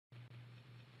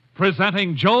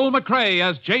presenting Joel McCrea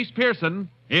as Jace Pearson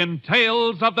in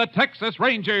Tales of the Texas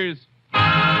Rangers.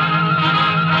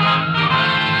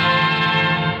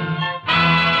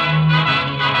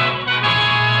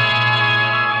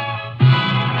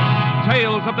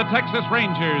 Tales of the Texas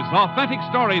Rangers, authentic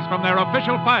stories from their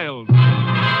official files.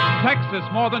 Texas,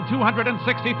 more than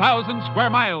 260,000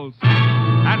 square miles.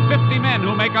 And 50 men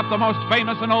who make up the most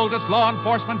famous and oldest law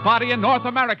enforcement body in North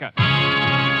America.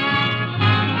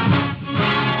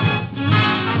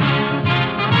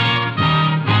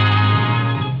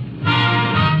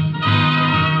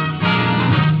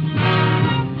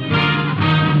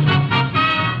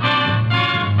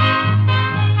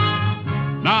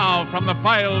 Now, from the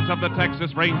files of the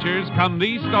Texas Rangers come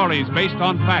these stories based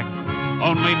on fact.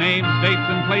 Only names, dates,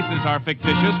 and places are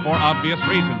fictitious for obvious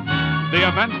reasons. The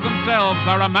events themselves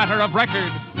are a matter of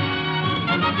record.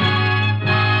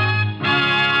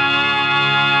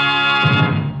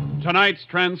 Tonight's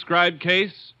transcribed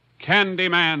case,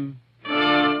 Candyman.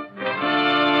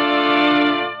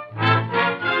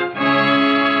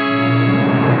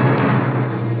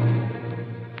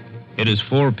 It is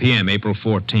 4 p.m., April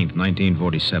 14th,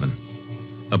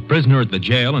 1947. A prisoner at the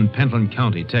jail in Pentland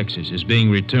County, Texas, is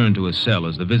being returned to his cell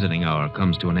as the visiting hour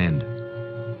comes to an end.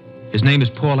 His name is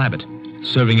Paul Abbott,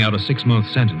 serving out a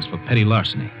 6-month sentence for petty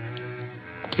larceny.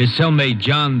 His cellmate,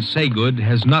 John Saygood,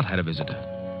 has not had a visitor.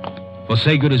 For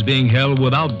Saygood is being held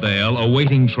without bail,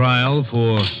 awaiting trial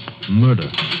for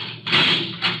murder.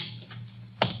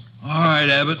 All right,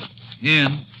 Abbott.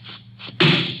 In.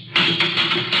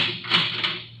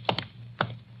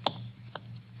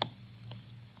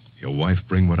 Your wife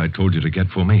bring what I told you to get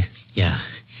for me? Yeah,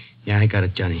 I got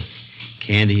it, Johnny.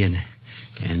 Candy and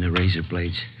the razor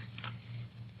blades.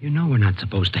 You know we're not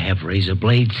supposed to have razor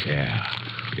blades. Yeah.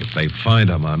 If they find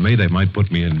them on me, they might put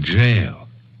me in jail.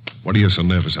 What are you so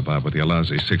nervous about with your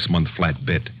lousy 6-month flat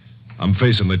bit? I'm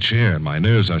facing the chair, and my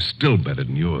nerves are still better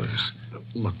than yours.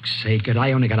 Look, Saygood,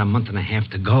 I only got a month and a half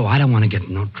to go. I don't want to get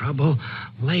in no trouble.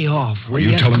 Lay off, will you?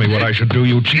 Are you telling me what I should do,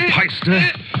 you cheap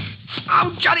heister?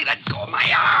 Oh, Johnny, let go of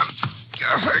my arm.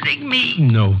 You're hurting me.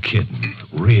 No kidding.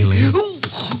 Really?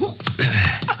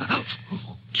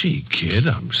 Gee, kid,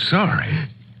 I'm sorry.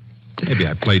 Maybe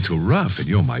I played too rough, and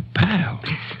you're my pal.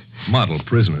 Model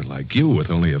prisoner like you with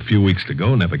only a few weeks to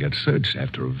go never gets searched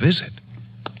after a visit.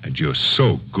 And you're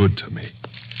so good to me.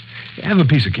 Have a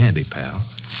piece of candy, pal.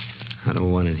 I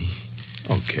don't want any.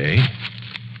 Okay.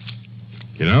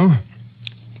 You know,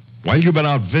 while you've been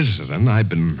out visiting, I've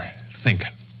been thinking.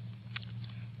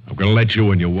 I'm going to let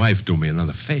you and your wife do me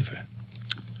another favor.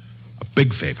 A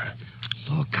big favor.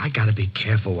 Look, I got to be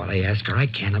careful what I ask her. I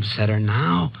can't upset her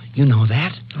now. You know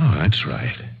that. Oh, that's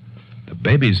right. The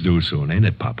baby's due soon, ain't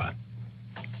it, Papa?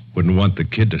 Wouldn't want the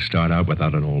kid to start out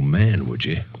without an old man, would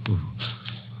you?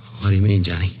 What do you mean,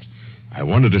 Johnny? I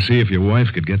wanted to see if your wife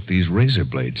could get these razor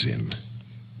blades in.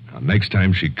 Now, next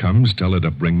time she comes, tell her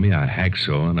to bring me a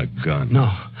hacksaw and a gun.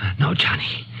 No,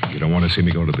 Johnny. You don't want to see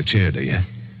me go to the chair, do you?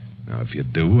 Now, if you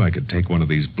do, I could take one of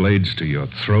these blades to your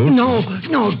throat.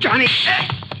 No, Johnny.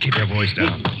 Keep your voice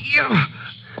down.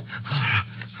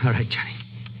 All right, Johnny.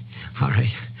 All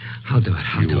right. I'll do it.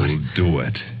 You'll do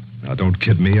it. Now, don't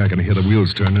kid me. I can hear the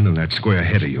wheels turning in that square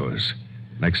head of yours.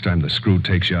 Next time the screw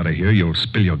takes you out of here, you'll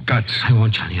spill your guts. I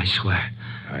won't, Johnny, I swear.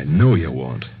 I know you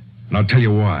won't. And I'll tell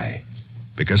you why.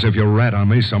 Because if you rat on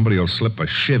me, somebody will slip a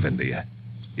shiv into you.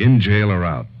 In jail or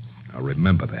out. Now,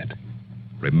 remember that.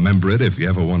 Remember it if you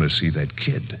ever want to see that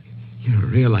kid. You don't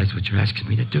realize what you're asking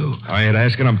me to do. I ain't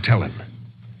asking, I'm telling.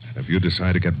 And if you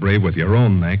decide to get brave with your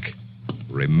own neck,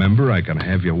 remember I can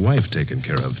have your wife taken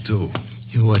care of, too.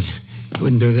 You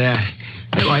wouldn't do that.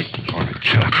 All right,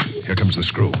 shut up. Here comes the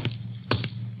screw.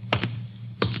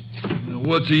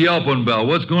 What's he yelping about?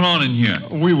 What's going on in here?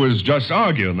 We was just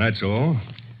arguing, that's all.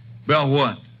 About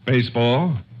what?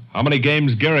 Baseball. How many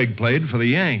games Gehrig played for the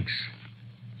Yanks?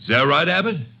 Is that right,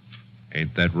 Abbott?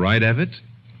 Ain't that right, Abbott?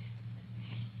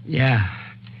 Yeah,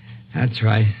 that's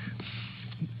right.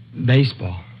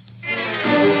 Baseball.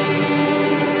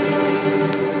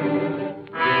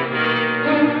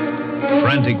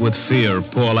 Frantic with fear,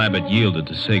 Paul Abbott yielded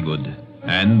to Saygood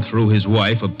and, through his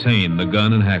wife, obtained the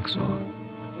gun and hacksaw.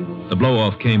 The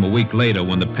blow-off came a week later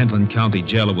when the Pentland County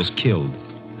jailer was killed,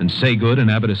 and Saygood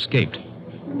and Abbott escaped.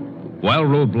 While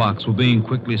roadblocks were being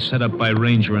quickly set up by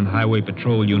Ranger and Highway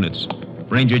Patrol units,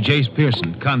 Ranger Jace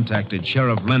Pearson contacted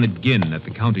Sheriff Leonard Ginn at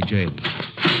the county jail.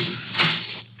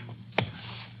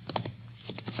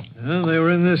 Well, they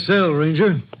were in this cell,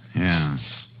 Ranger. Yeah.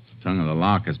 Tongue of the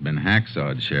lock has been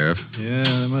hacksawed, Sheriff.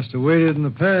 Yeah, they must have waited in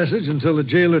the passage until the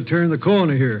jailer turned the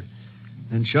corner here.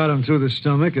 Then shot him through the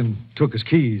stomach and took his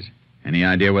keys. Any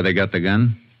idea where they got the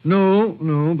gun?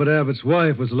 No, but Abbott's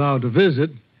wife was allowed to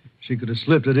visit. She could have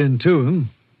slipped it in to him.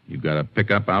 You got a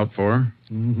pickup out for her?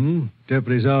 Mm-hmm.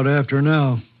 Deputy's out after her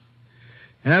now.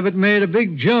 Abbott made a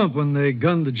big jump when they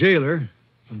gunned the jailer.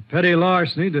 From petty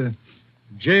larceny to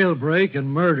jailbreak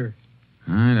and murder.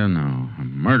 I don't know. A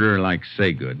murderer like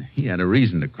Saygood, he had a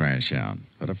reason to crash out.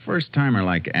 But a first-timer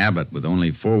like Abbott with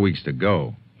only 4 weeks to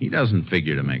go, he doesn't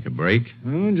figure to make a break.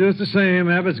 Well, just the same,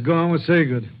 Abbott's gone with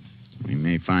Saygood. We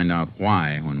may find out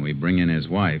why when we bring in his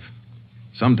wife.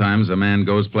 Sometimes a man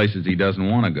goes places he doesn't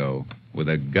want to go, with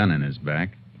a gun in his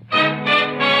back.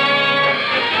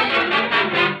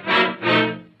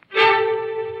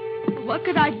 What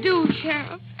could I do,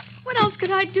 Sheriff? What else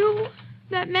could I do?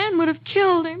 That man would have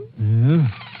killed him. Yeah?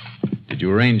 Did you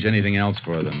arrange anything else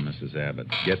for them, Mrs. Abbott?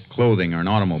 Get clothing or an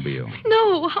automobile?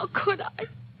 No, how could I?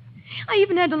 I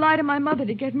even had to lie to my mother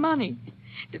to get money.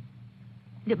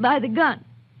 To buy the gun.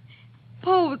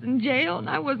 Paul was in jail and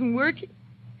I wasn't working.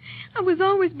 I was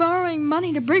always borrowing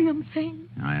money to bring him things.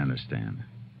 I understand.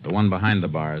 The one behind the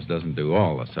bars doesn't do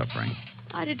all the suffering.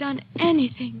 I'd have done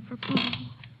anything for Paul.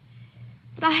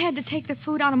 But I had to take the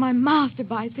food out of my mouth to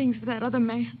buy things for that other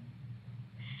man.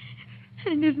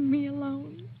 And it isn't me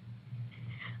alone.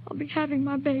 I'll be having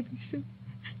my baby soon.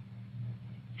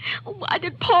 Why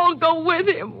did Paul go with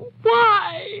him?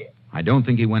 Why? I don't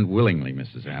think he went willingly,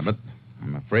 Mrs. Abbott.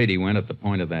 I'm afraid he went at the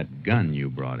point of that gun you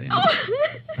brought in.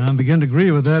 I begin to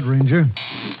agree with that, Ranger.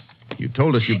 You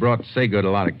told us you brought Saygood a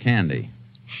lot of candy.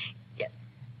 Yes.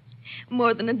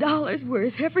 More than $1's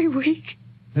worth every week.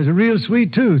 There's a real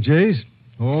sweet, too, Jace.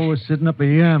 Always sitting up a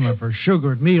yammer for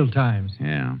sugar at meal times.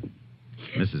 Yeah.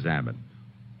 Mrs. Abbott,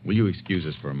 will you excuse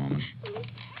us for a moment?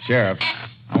 Sheriff,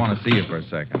 I want to see you for a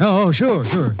second. Oh,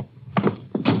 sure.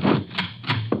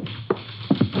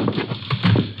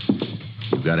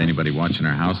 You got anybody watching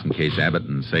our house in case Abbott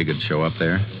and Saygood show up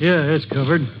there? Yeah, it's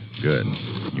covered. Good.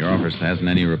 Your office hasn't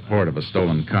any report of a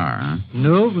stolen car, huh?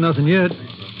 Nope, nothing yet.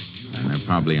 And they're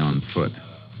probably on foot.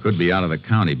 Could be out of the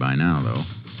county by now, though.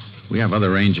 We have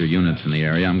other ranger units in the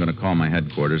area. I'm going to call my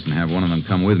headquarters and have one of them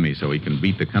come with me so he can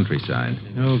beat the countryside.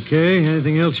 Okay.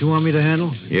 Anything else you want me to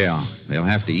handle? Yeah. They'll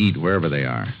have to eat wherever they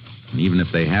are. And even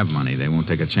if they have money, they won't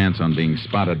take a chance on being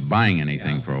spotted buying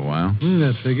anything for a while.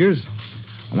 That figures.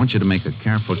 I want you to make a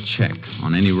careful check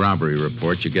on any robbery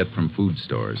report you get from food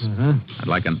stores. Uh-huh. I'd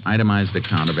like an itemized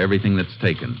account of everything that's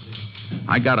taken.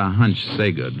 I got a hunch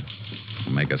Saygood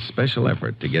will make a special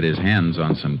effort to get his hands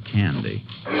on some candy.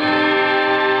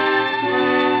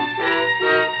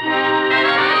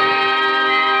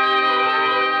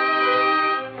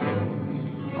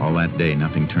 All that day,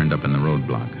 nothing turned up in the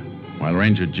roadblock. While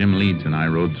Ranger Jim Leeds and I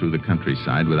rode through the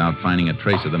countryside without finding a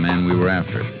trace of the man we were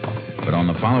after. But on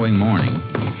the following morning...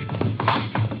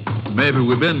 Maybe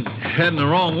we've been heading the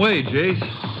wrong way, Jace.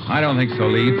 I don't think so,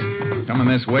 Leeds. Coming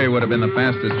this way would have been the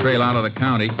fastest trail out of the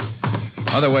county.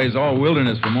 Otherwise, all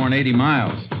wilderness for more than 80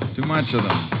 miles. Too much of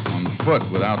them on foot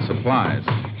without supplies.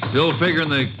 Still figuring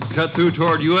they cut through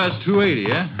toward US 280,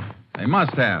 eh? They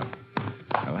must have.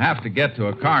 They'll have to get to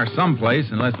a car someplace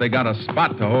unless they got a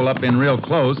spot to hole up in real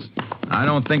close. I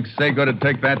don't think Saygood would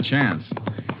take that chance.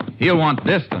 He'll want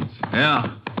distance.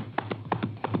 Yeah.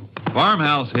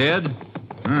 Farmhouse head.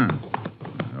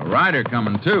 A rider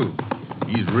coming, too.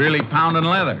 He's really pounding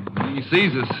leather. He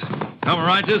sees us. Coming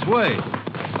right this way.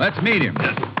 Let's meet him.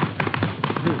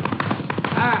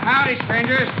 Howdy,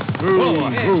 strangers.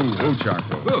 Ooh,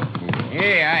 Charcoal.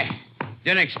 Hey, I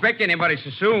didn't expect anybody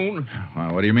so soon.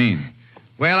 Well, what do you mean?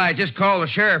 Well, I just called the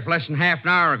sheriff less than half an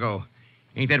hour ago.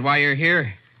 Ain't that why you're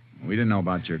here? We didn't know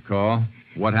about your call.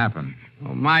 What happened?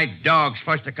 Well, my dogs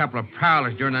flushed a couple of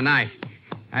prowlers during the night.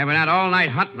 I've been out all night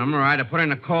hunting them, or I'd have put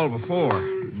in a call before.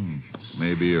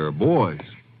 Maybe you're boys.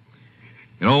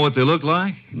 You know what they look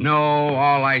like? No,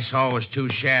 all I saw was two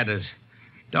shadows.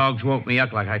 Dogs woke me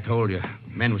up like I told you.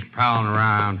 Men was prowling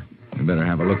around. We better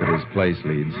have a look at his place,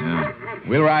 Leeds. Yeah.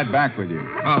 We'll ride back with you.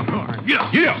 Oh, all right. Yeah.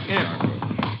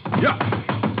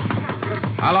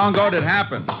 How long ago did it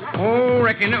happen? Oh,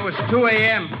 reckon it was 2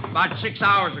 a.m., about 6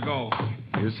 hours ago.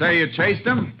 You say you chased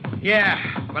him? Yeah,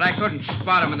 but I couldn't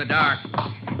spot him in the dark.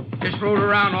 Just rode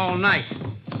around all night.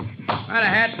 If I'd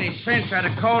have had any sense, I'd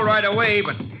have called right away,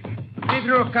 but they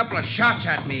threw a couple of shots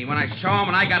at me when I saw him,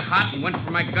 and I got hot and went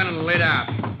for my gun and lit out.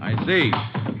 I see.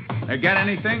 They get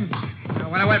anything?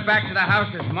 When I went back to the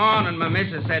house this morning, my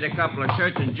missus said a couple of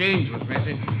shirts and jeans was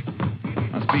missing.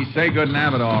 Must be Saygood and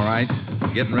Abbott, all right.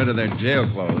 Getting rid of their jail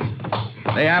clothes.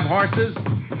 They have horses?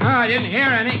 No, I didn't hear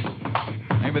any.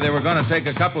 Maybe they were going to take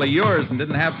a couple of yours and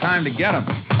didn't have time to get them.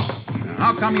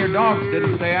 How come your dogs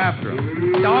didn't stay after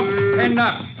them? Dogs pinned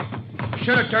up.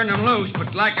 Should have turned them loose,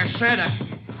 but like I said,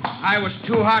 I was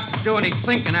too hot to do any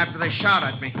thinking after they shot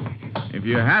at me. If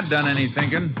you had done any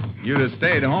thinking, you'd have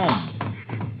stayed home.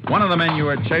 One of the men you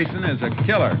were chasing is a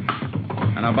killer,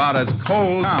 and about as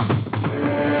cold now.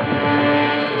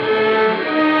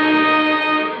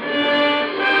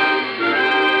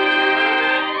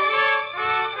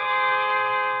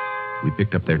 We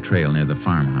picked up their trail near the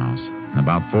farmhouse, and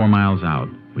about 4 miles out,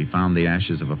 we found the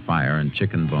ashes of a fire and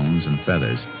chicken bones and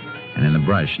feathers, and in the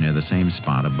brush near the same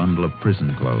spot, a bundle of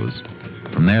prison clothes.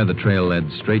 From there, the trail led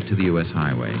straight to the U.S.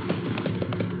 highway.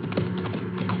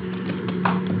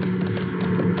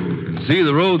 You can see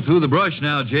the road through the brush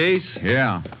now, Jace.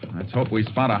 Yeah, let's hope we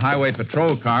spot a highway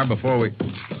patrol car before we...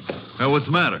 Now, what's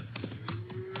the matter?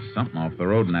 Something off the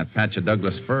road in that patch of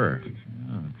Douglas fir.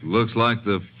 Looks like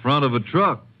the front of a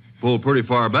truck pulled pretty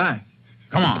far back.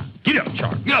 Come on, get up,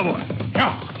 Charlie. Yeah, boy.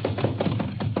 Yeah.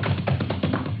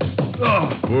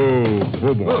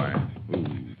 Whoa, boy.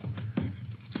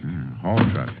 Haul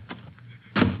truck.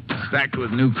 Stacked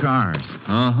with new cars.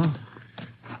 Uh-huh.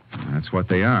 That's what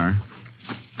they are.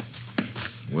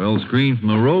 Well screened from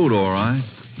the road, all right.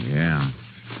 Yeah.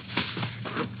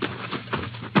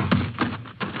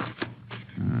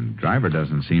 Driver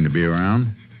doesn't seem to be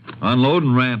around.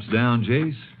 Unloading ramps down,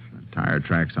 Jace. Tire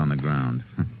tracks on the ground.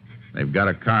 They've got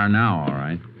a car now, all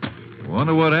right.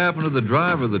 Wonder what happened to the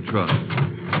driver of the truck.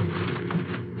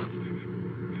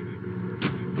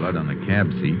 Blood on the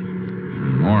cab seat.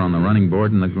 And more on the running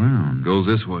board in the ground. Goes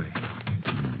this way.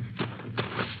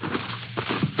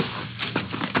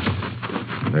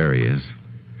 There he is.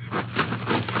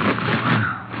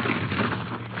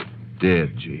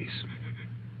 Dead, Jace.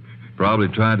 Probably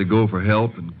tried to go for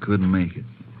help and couldn't make it.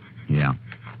 Yeah.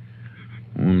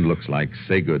 Wound looks like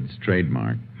Saygood's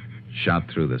trademark. Shot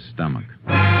through the stomach.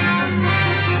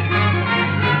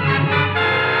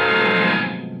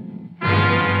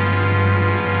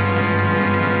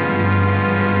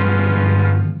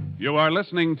 You are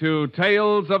listening to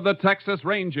Tales of the Texas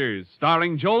Rangers,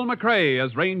 starring Joel McCrea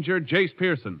as Ranger Jace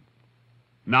Pearson.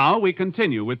 Now we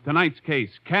continue with tonight's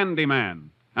case, Candyman,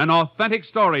 an authentic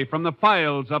story from the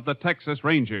files of the Texas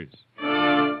Rangers.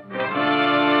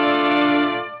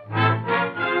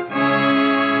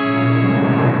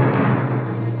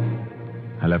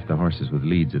 I left the horses with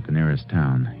Leeds at the nearest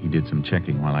town. He did some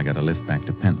checking while I got a lift back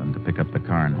to Pentland to pick up the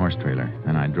car and horse trailer.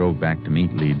 Then I drove back to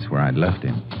meet Leeds where I'd left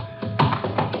him.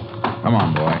 Come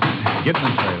on, boy. Get in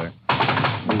the trailer.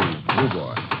 Move,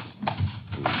 boy.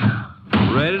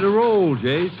 Ready to roll,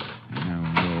 Jace.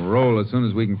 Yeah, we'll roll as soon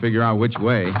as we can figure out which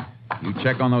way. You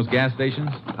check on those gas stations?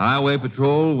 Highway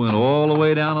patrol went all the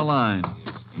way down the line.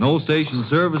 No station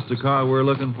serviced the car we're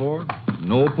looking for.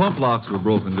 No pump locks were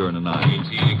broken during the night.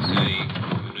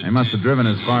 They must have driven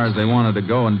as far as they wanted to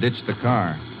go and ditched the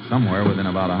car. Somewhere within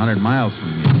about 100 miles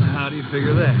from here. How do you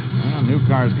figure that? Well, new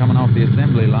cars coming off the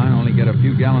assembly line only get a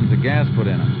few gallons of gas put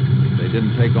in them. If they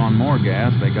didn't take on more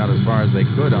gas, they got as far as they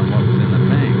could on what was in the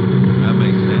tank. That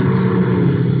makes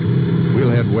sense.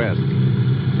 We'll head west.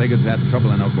 Saygood's had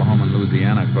trouble in Oklahoma and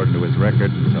Louisiana, according to his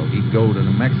record, so he'd go to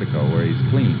New Mexico, where he's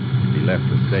clean, if he left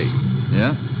the state.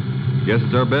 Yeah? Guess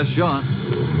it's our best shot.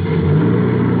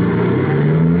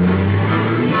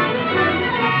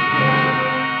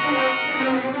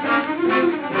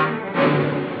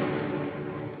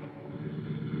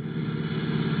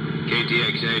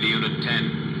 KTXA to Unit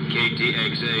 10.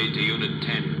 KTXA to Unit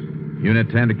 10. Unit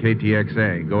 10 to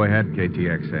KTXA. Go ahead,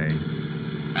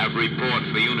 KTXA. Have report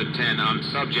for Unit 10 on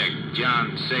subject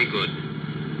John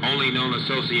Saygood. Only known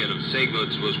associate of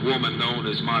Saygood's was woman known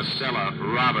as Marcella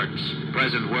Roberts.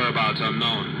 Present whereabouts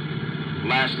unknown.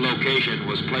 Last location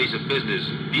was place of business,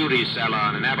 beauty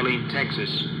salon in Abilene,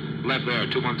 Texas. Left there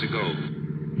 2 months ago.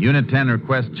 Unit 10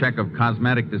 requests check of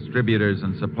cosmetic distributors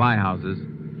and supply houses.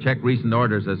 Check recent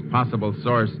orders as possible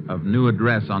source of new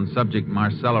address on subject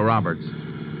Marcella Roberts.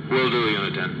 Will do,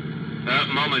 Unit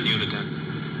 10. Moment, Unit 10.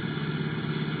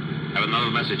 Have another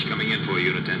message coming in for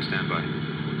you, Unit 10. Stand by.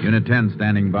 Unit 10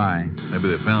 standing by. Maybe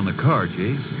they found the car,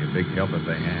 Jace. Be a big help if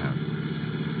they have.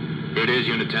 Here it is,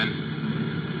 Unit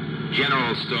 10.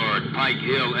 General store at Pike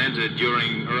Hill entered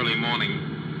during early morning.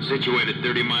 Situated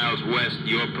 30 miles west,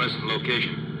 your present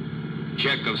location.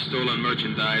 Check of stolen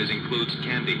merchandise includes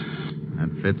candy. That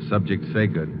fits subject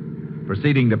Saygood.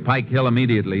 Proceeding to Pike Hill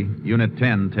immediately. Unit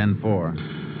 10, 10-4.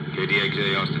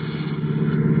 KTXA, Austin.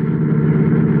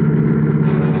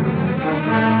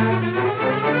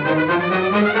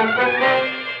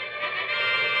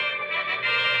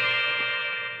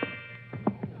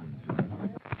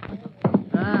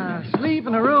 Sleep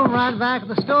in a room right back of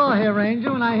the store here,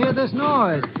 Ranger, when I hear this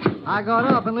noise. I got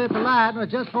up and lit the light, and it was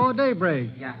just before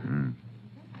daybreak. Yeah.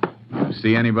 You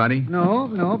see anybody?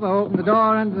 Nope. I opened the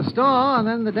door into the store, and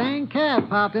then the dang cat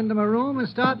popped into my room and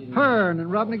started purring and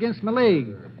rubbing against my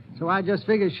leg. So I just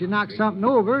figured she knocked something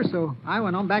over, so I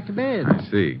went on back to bed. I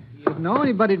see. Didn't know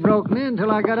anybody'd broken in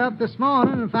until I got up this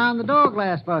morning and found the door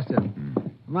glass busted.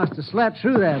 Must have slept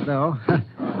through that, though.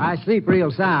 I sleep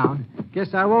real sound.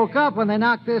 Guess I woke up when they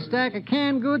knocked this stack of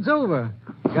canned goods over.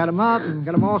 Got 'em up and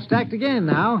got 'em all stacked again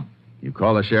now. You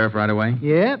call the sheriff right away?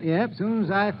 Yep. Soon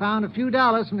as I found a few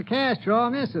dollars from the cash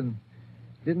drawer missing.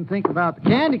 Didn't think about the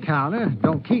candy counter.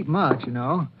 Don't keep much, you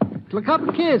know. Till a couple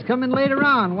of kids come in later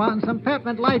on wanting some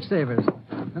peppermint lifesavers.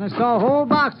 And I saw a whole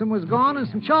box of them was gone and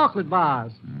some chocolate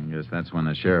bars. I guess that's when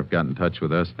the sheriff got in touch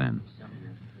with us then.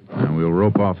 Now, we'll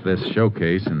rope off this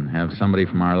showcase and have somebody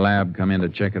from our lab come in to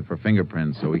check it for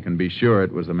fingerprints so we can be sure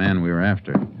it was the man we were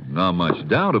after. Not much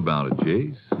doubt about it,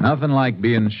 Jace. Nothing like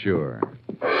being sure.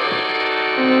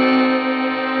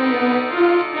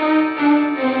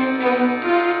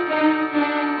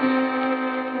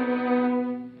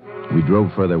 We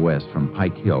drove further west from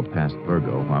Pike Hill past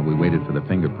Virgo while we waited for the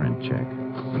fingerprint check.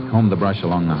 We combed the brush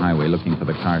along the highway looking for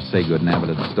the car Saygood and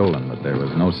Abbott had stolen, but there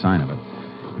was no sign of it.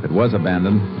 If it was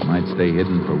abandoned, it might stay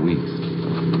hidden for weeks.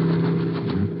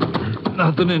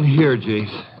 Nothing in here,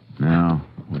 Jace. No.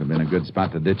 Would have been a good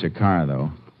spot to ditch a car,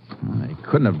 though. Well, they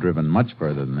couldn't have driven much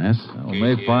further than this. We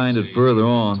may find it further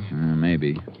on.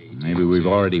 Maybe. Maybe we've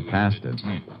already passed it.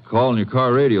 Call on your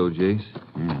car radio, Jace.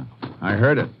 Yeah. I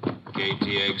heard it.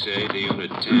 KTXA to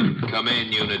Unit 10. Come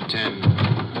in, Unit 10.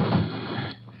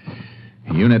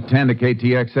 Unit 10 to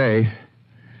KTXA.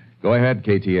 Go ahead,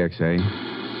 KTXA.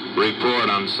 Report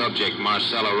on subject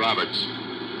Marcella Roberts.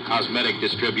 Cosmetic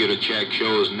distributor check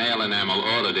shows nail enamel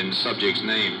ordered in subject's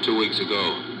name 2 weeks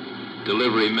ago.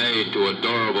 Delivery made to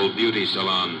Adorable Beauty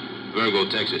Salon, Virgo,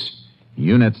 Texas.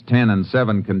 Units 10 and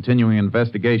 7 continuing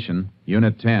investigation.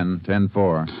 Unit 10,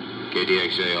 10-4.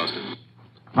 KTXA, Austin.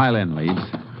 Pile in, Leeds.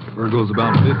 Virgo's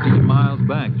about 15 miles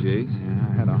back, Jace. Yeah,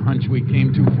 I had a hunch we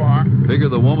came too far. Figure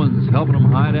the woman's helping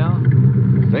them hide out?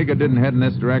 Saygood didn't head in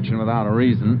this direction without a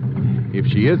reason. If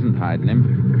she isn't hiding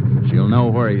him, she'll know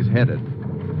where he's headed.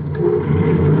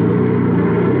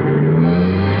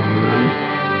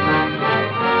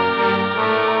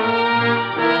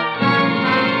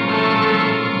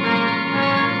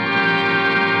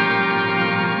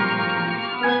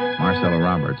 Marcella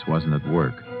Roberts wasn't at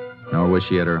work, nor was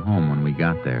she at her home when we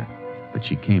got there, but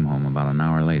she came home about an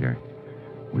hour later.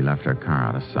 We left our car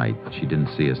out of sight. She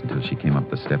didn't see us until she came up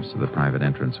the steps to the private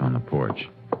entrance on the porch.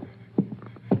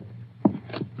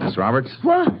 Miss Roberts?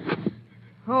 What?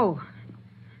 Oh,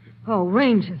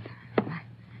 Rangers.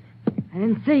 I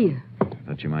didn't see you.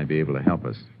 Thought you might be able to help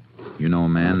us. You know a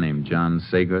man named John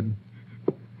Saygood?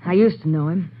 I used to know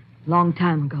him. Long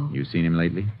time ago. You seen him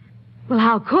lately? Well,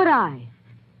 how could I?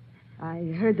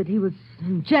 I heard that he was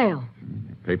in jail.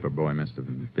 The paper boy must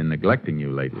have been neglecting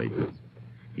you lately.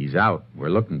 He's out. We're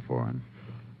looking for him.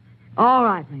 All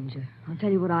right, Ranger. I'll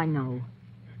tell you what I know.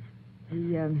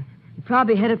 He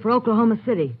probably headed for Oklahoma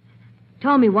City.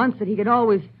 Told me once that he could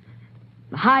always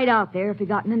hide out there if he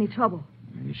got in any trouble.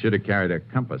 He should have carried a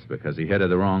compass because he headed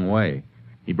the wrong way.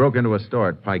 He broke into a store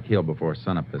at Pike Hill before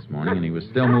sunup this morning, and he was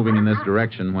still moving in this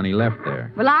direction when he left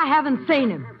there. Well, I haven't seen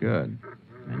him. Good.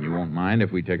 And you won't mind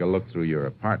if we take a look through your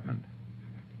apartment.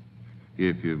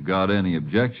 If you've got any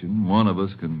objection, one of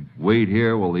us can wait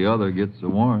here while the other gets a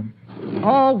warrant.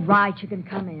 All right, you can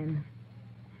come in.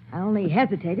 I only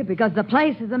hesitated because the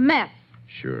place is a mess.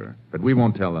 Sure. But we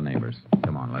won't tell the neighbors.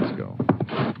 Come on, let's go.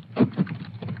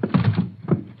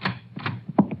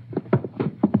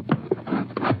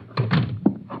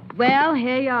 Well,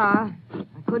 here you are.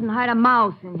 I couldn't hide a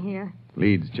mouse in here.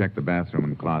 Leeds, check the bathroom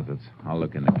and closets. I'll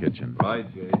look in the kitchen. Right,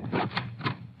 Jay.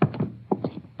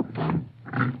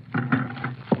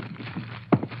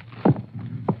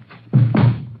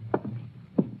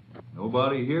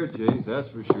 Nobody here, Chase, that's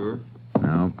for sure.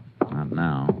 No, not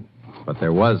now. But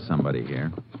there was somebody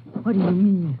here. What do you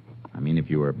mean? I mean, if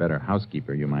you were a better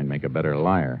housekeeper, you might make a better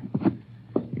liar.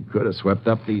 You could have swept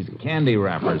up these candy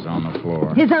wrappers on the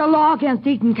floor. Is there a law against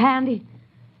eating candy?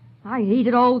 I eat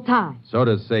it all the time. So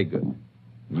does Saygood.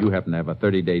 You happen to have a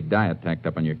 30-day diet tacked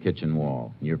up on your kitchen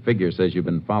wall. Your figure says you've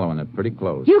been following it pretty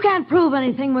close. You can't prove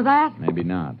anything with that. Maybe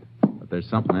not. But there's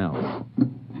something else.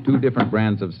 2 different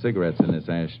brands of cigarettes in this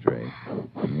ashtray.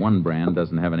 And one brand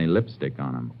doesn't have any lipstick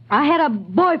on them. I had a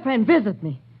boyfriend visit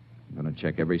me. I'm going to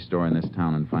check every store in this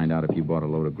town and find out if you bought a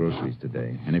load of groceries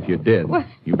today. And if you did, What?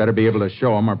 you better be able to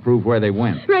show them or prove where they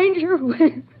went. Ranger,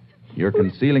 You're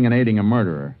concealing and aiding a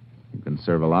murderer. You can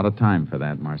serve a lot of time for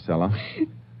that, Marcella.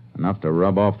 Enough to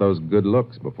rub off those good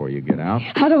looks before you get out.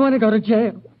 I don't want to go to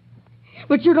jail.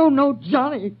 But you don't know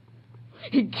Johnny.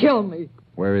 He killed me.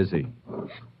 Where is he?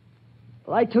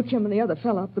 Well, I took him and the other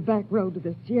fellow up the back road to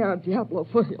the Sierra Diablo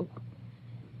foothills.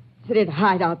 Said he'd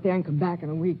hide out there and come back in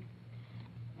a week.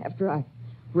 After I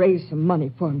raised some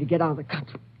money for him to get out of the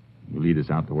country. You lead us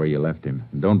out to where you left him.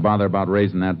 And don't bother about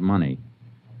raising that money.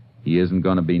 He isn't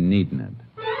going to be needing it.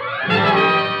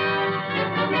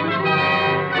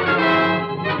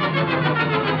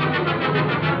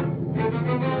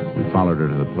 We followed her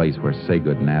to the place where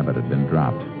Saygood and Abbott had been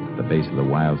dropped, at the base of the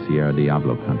wild Sierra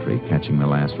Diablo country, catching the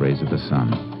last rays of the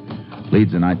sun.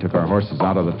 Leeds and I took our horses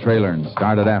out of the trailer and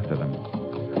started after them.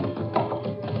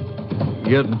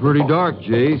 Getting pretty dark,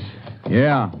 Jace.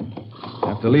 Yeah.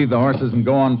 Have to leave the horses and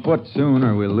go on foot soon,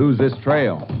 or we'll lose this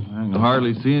trail. I can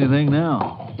hardly see anything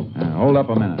now. Hold up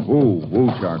a minute.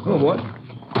 Woo, Charcoal. Oh, what?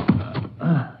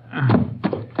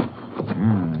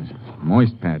 There's a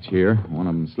moist patch here. One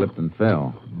of them slipped and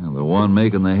fell. Yeah, the one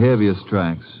making the heaviest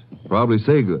tracks. Probably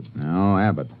Saygood. No,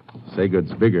 Abbott.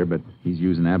 Saygood's bigger, but he's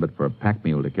using Abbott for a pack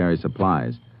mule to carry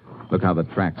supplies. Look how the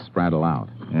tracks spraddle out.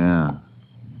 Yeah.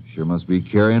 Sure must be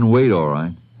carrying weight, all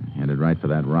right. Headed right for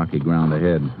that rocky ground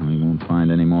ahead. We won't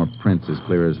find any more prints as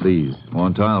clear as these.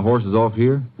 Want to tie the horses off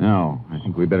here? No, I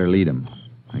think we better lead them.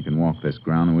 I can walk this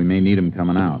ground, and we may need them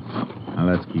coming out. Now,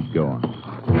 let's keep going.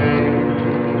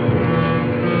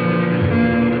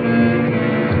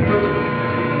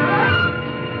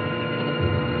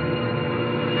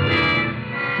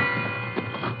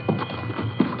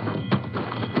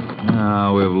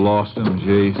 Now we've lost him,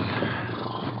 Jace.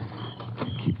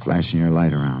 Keep flashing your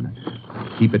light around it.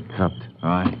 Keep it cupped. All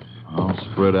right. I'll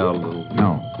spread out a little.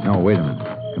 No, wait a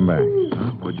minute. Come back.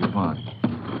 Huh? What'd you find?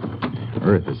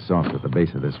 Earth is soft at the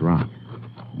base of this rock.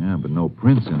 Yeah, but no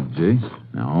prints in it, Jace.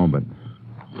 No, but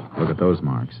look at those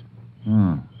marks.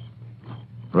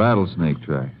 Rattlesnake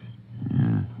tracks.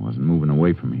 Yeah, wasn't moving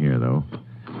away from here, though.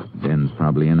 Den's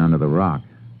probably in under the rock.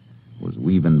 Was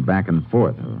weaving back and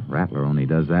forth. A rattler only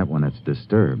does that when it's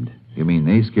disturbed. You mean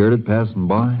they scared it passing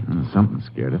by? Something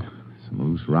scared it. Some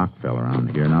loose rock fell around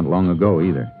here not long ago,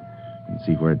 either. You can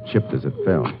see where it chipped as it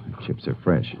fell. The chips are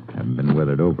fresh. Haven't been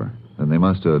weathered over. Then they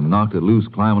must have knocked it loose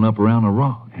climbing up around a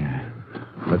rock. Yeah.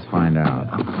 Let's find out.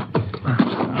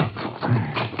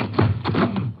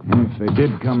 If they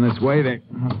did come this way, they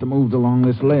must have moved along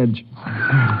this ledge.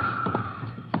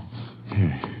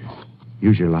 Here.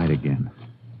 Use your light again.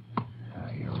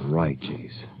 You're right,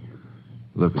 Jace.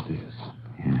 Look at this.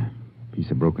 Yeah.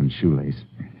 Piece of broken shoelace.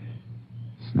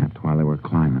 Snapped while they were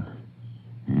climbing.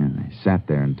 And they sat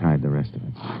there and tied the rest of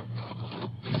it.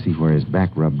 See where his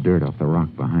back rubbed dirt off the rock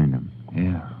behind him.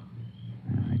 Yeah.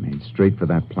 They made straight for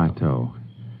that plateau.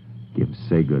 Gives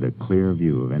Saygood a clear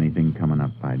view of anything coming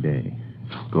up by day.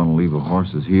 Gonna leave the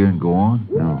horses here and go on?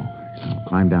 No.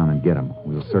 Climb down and get them.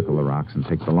 We'll circle the rocks and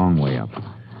take the long way up.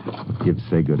 We'll give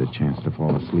Saygood a chance to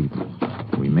fall asleep.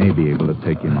 We may be able to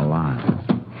take him alive.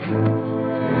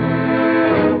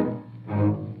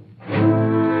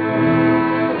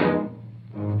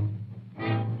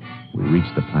 We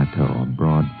reached the plateau, a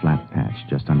broad, flat patch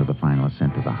just under the final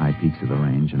ascent to the high peaks of the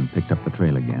range, and picked up the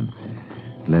trail again.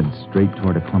 It led straight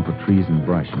toward a clump of trees and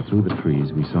brush, and through the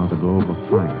trees we saw the glow of a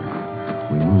fire.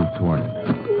 We moved toward it.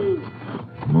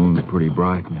 The moon's pretty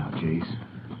bright now, Jace.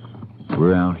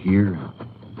 We're out here.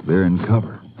 They're in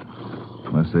cover.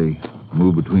 Unless they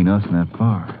move between us and that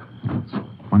fire. It's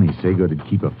funny Saygood would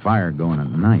keep a fire going at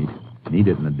night. Need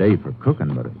it in the day for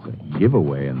cooking, but it's a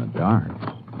giveaway in the dark.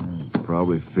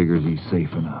 Probably figures he's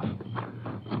safe enough.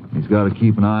 He's got to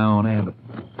keep an eye on Abbott.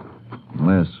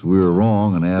 Unless we're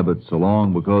wrong and Abbott's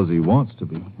along because he wants to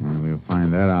be. And we'll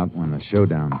find that out when the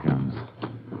showdown comes.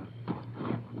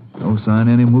 No sign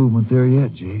of any movement there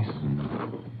yet, Jace.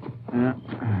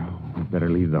 We better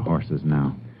leave the horses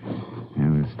now.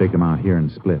 And we'll stake them out here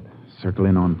and split. Circle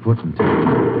in on foot and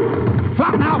take...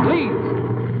 Stop now, please!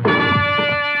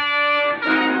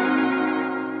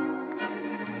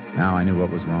 Now I knew what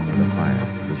was wrong with the fire.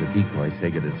 It was a decoy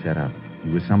Saygood had set up. He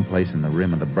was someplace in the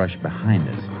rim of the brush behind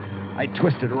us. I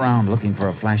twisted around looking for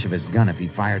a flash of his gun if he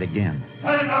fired again.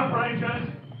 Cut enough, Rangers.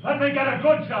 Let me get a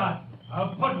good shot.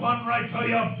 I'll put one right through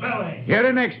your belly. You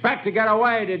didn't expect to get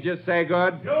away, did you,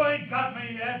 Saygood? You ain't got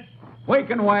me yet. We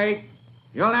can wait.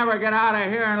 You'll never get out of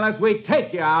here unless we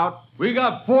take you out. We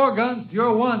got 4 guns to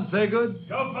your 1, Saygood.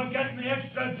 Don't forget the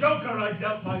extra joker I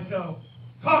dealt myself.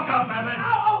 Talk up, Abbott.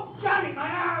 Oh, Johnny, my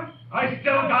arm. I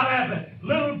still got Abbott,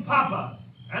 little Papa.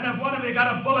 And if one of you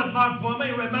got a bullet mark for me,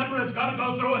 remember it's got to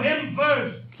go through him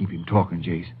first. Keep him talking,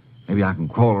 Jace. Maybe I can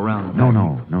crawl around the back.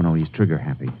 No, he's trigger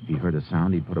happy. If he heard a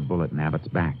sound, he'd put a bullet in Abbott's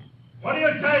back. What do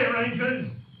you say, Rangers?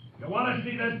 You want to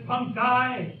see this punk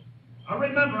die?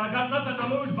 Remember, I got nothing to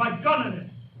lose by gunning it.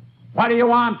 What do you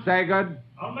want, Saygood?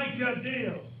 I'll make you a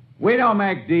deal. We don't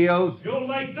make deals. You'll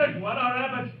make this one or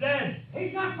Abbott's dead.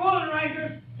 He's not fooling,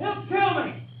 Rangers. He'll kill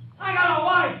me. I got a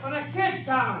wife and a kid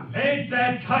down. Ain't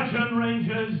that touching,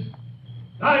 Rangers?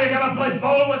 Now you gotta play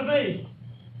ball with me.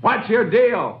 What's your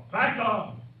deal? Back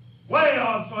off. Way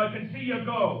off so I can see you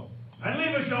go. And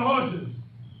leave us your horses.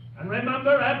 And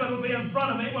remember, Abbott will be in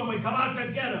front of me when we come out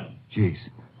to get him. Jeez,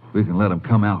 we can let him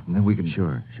come out, and then we can...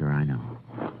 Sure, I know.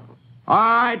 All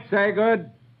right,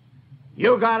 Saygood.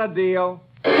 You got a deal.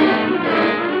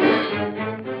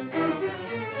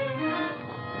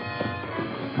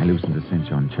 I loosened the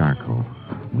cinch on Charcoal.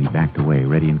 We backed away,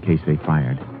 ready in case they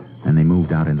fired. Then they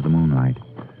moved out into the moonlight.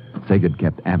 Saygood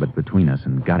kept Abbott between us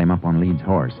and got him up on Leeds'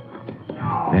 horse.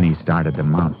 Then he started to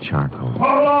mount Charcoal.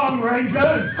 Hold on,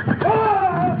 Rangers!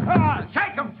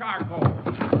 Shake him, Charcoal!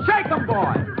 Shake him,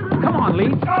 boy! Come on,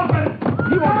 Leeds.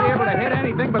 He won't be able to hit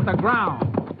anything but the ground.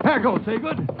 There goes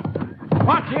Saygood.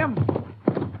 Watch him.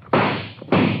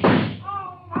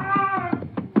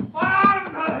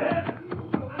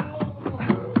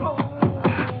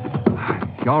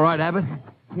 You all right, Abbott?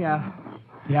 Yeah,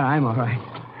 I'm all right.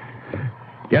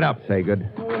 Get up,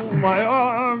 Saygood. My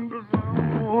arms.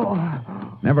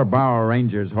 Never borrow a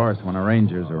ranger's horse when a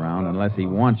ranger's around unless he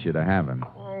wants you to have him.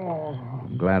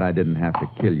 I'm glad I didn't have to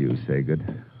kill you,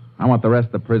 Saygood. I want the rest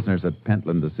of the prisoners at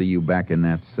Pentland to see you back in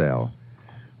that cell.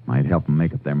 Might help them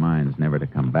make up their minds never to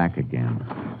come back again.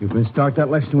 You can start that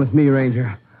lesson with me,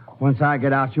 Ranger. Once I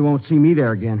get out, you won't see me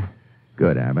there again.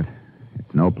 Good, Abbott.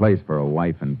 It's no place for a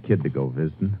wife and kid to go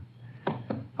visiting.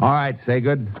 All right,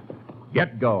 Saygood.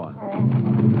 Get going.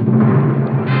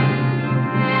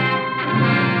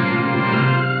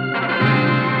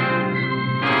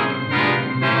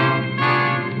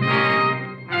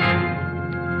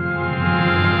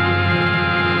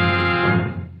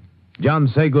 John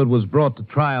Saygood was brought to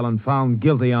trial and found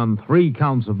guilty on 3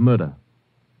 counts of murder.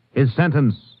 His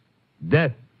sentence,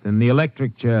 death in the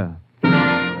electric chair.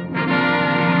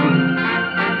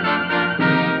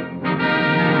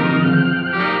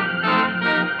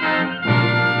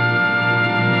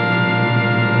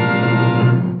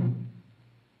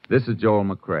 This is Joel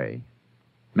McCrae.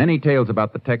 Many tales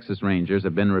about the Texas Rangers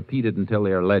have been repeated until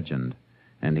they are legend,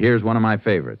 and here's one of my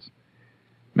favorites.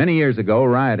 Many years ago,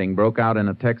 rioting broke out in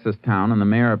a Texas town, and the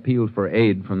mayor appealed for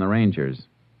aid from the Rangers.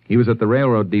 He was at the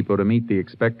railroad depot to meet the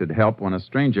expected help when a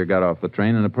stranger got off the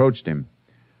train and approached him.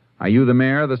 "Are you the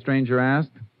mayor?" the stranger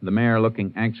asked. The mayor,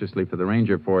 looking anxiously for the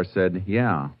Ranger force, said,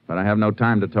 "Yeah, but I have no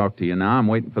time to talk to you now. I'm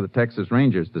waiting for the Texas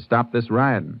Rangers to stop this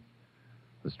rioting."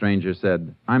 The stranger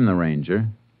said, "I'm the Ranger.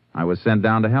 I was sent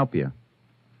down to help you."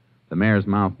 The mayor's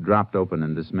mouth dropped open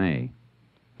in dismay.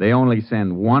 "They only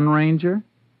send one ranger?"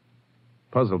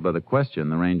 Puzzled by the question,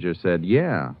 the ranger said,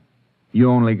 "Yeah. You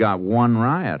only got one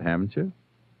riot, haven't you?"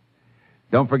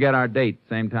 Don't forget our date,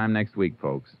 same time next week,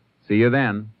 folks. See you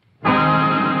then.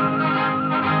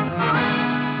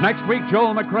 Next week,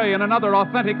 Joel McCrae in another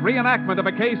authentic reenactment of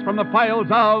a case from the files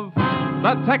of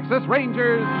the Texas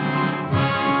Rangers.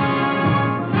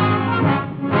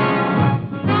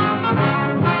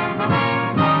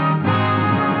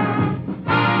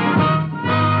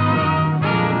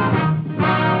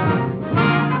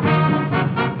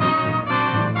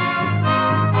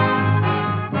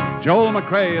 Joel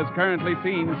McCrae is currently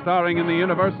seen starring in the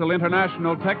Universal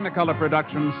International Technicolor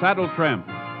production Saddle Tramp.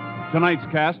 Tonight's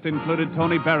cast included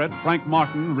Tony Barrett, Frank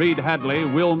Martin, Reed Hadley,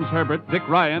 Wilms Herbert, Dick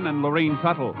Ryan, and Lorene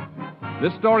Tuttle.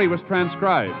 This story was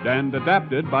transcribed and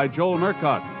adapted by Joel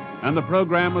Murcott, and the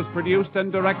program was produced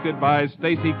and directed by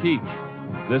Stacy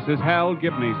Keach. This is Hal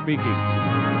Gibney speaking.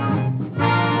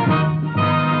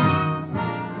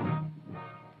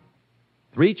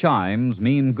 Three chimes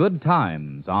mean good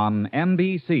times on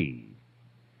NBC.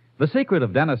 The secret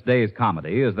of Dennis Day's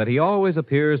comedy is that he always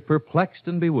appears perplexed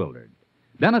and bewildered.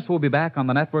 Dennis will be back on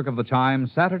the network of the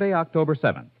Chimes Saturday, October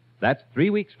 7th. That's 3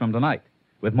 weeks from tonight,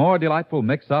 with more delightful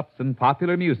mix-ups and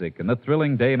popular music in the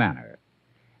thrilling Day manner.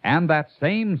 And that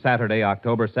same Saturday,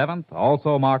 October 7th,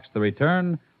 also marks the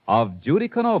return of Judy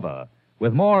Canova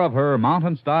with more of her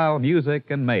mountain-style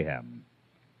music and mayhem.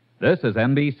 This is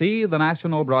NBC, the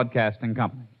National Broadcasting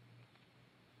Company.